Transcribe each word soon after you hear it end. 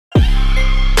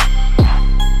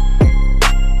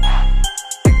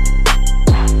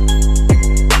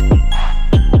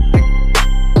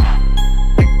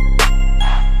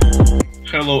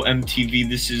TV.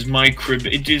 This is my crib.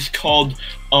 It is called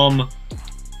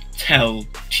Tel,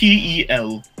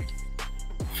 T-E-L,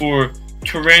 for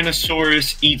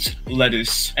Tyrannosaurus eats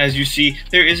lettuce. As you see,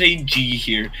 there is a G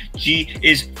here. G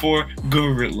is for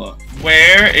gorilla.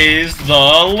 Where is the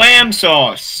lamb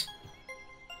sauce?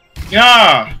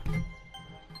 Yeah.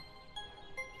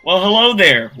 Well, hello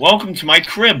there. Welcome to my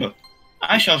crib.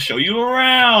 I shall show you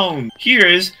around. Here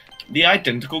is the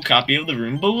identical copy of the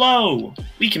room below.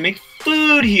 We can make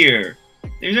food here.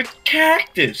 There's a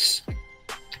cactus.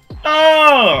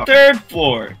 Oh, third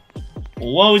floor.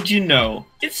 What would you know?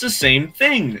 It's the same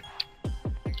thing.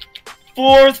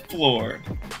 Fourth floor.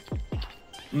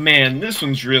 Man, this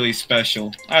one's really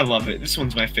special. I love it. This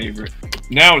one's my favorite.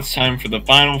 Now it's time for the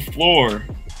final floor.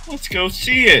 Let's go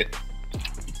see it.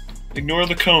 Ignore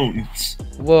the cones.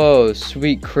 Whoa,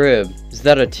 sweet crib. Is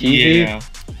that a TV? Yeah,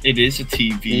 it is a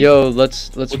TV. Yo,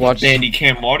 let's with watch. The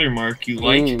Bandicam watermark, you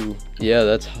like? Ooh, yeah,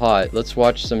 that's hot. Let's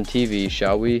watch some TV,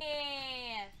 shall we?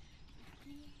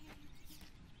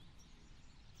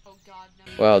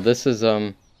 Wow, this is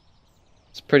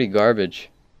it's pretty garbage.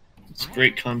 It's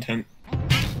great content.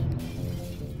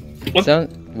 What? What?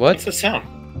 What's the sound?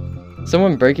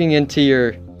 Someone breaking into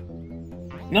your...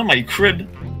 Not my crib.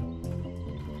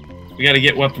 We gotta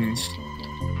get weapons.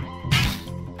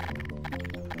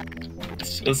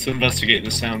 Let's investigate the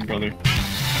sound, brother.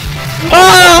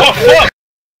 Ah! Whoa, whoa!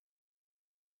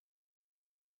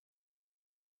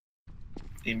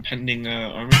 The impending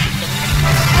armor.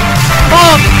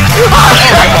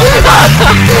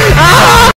 Ah!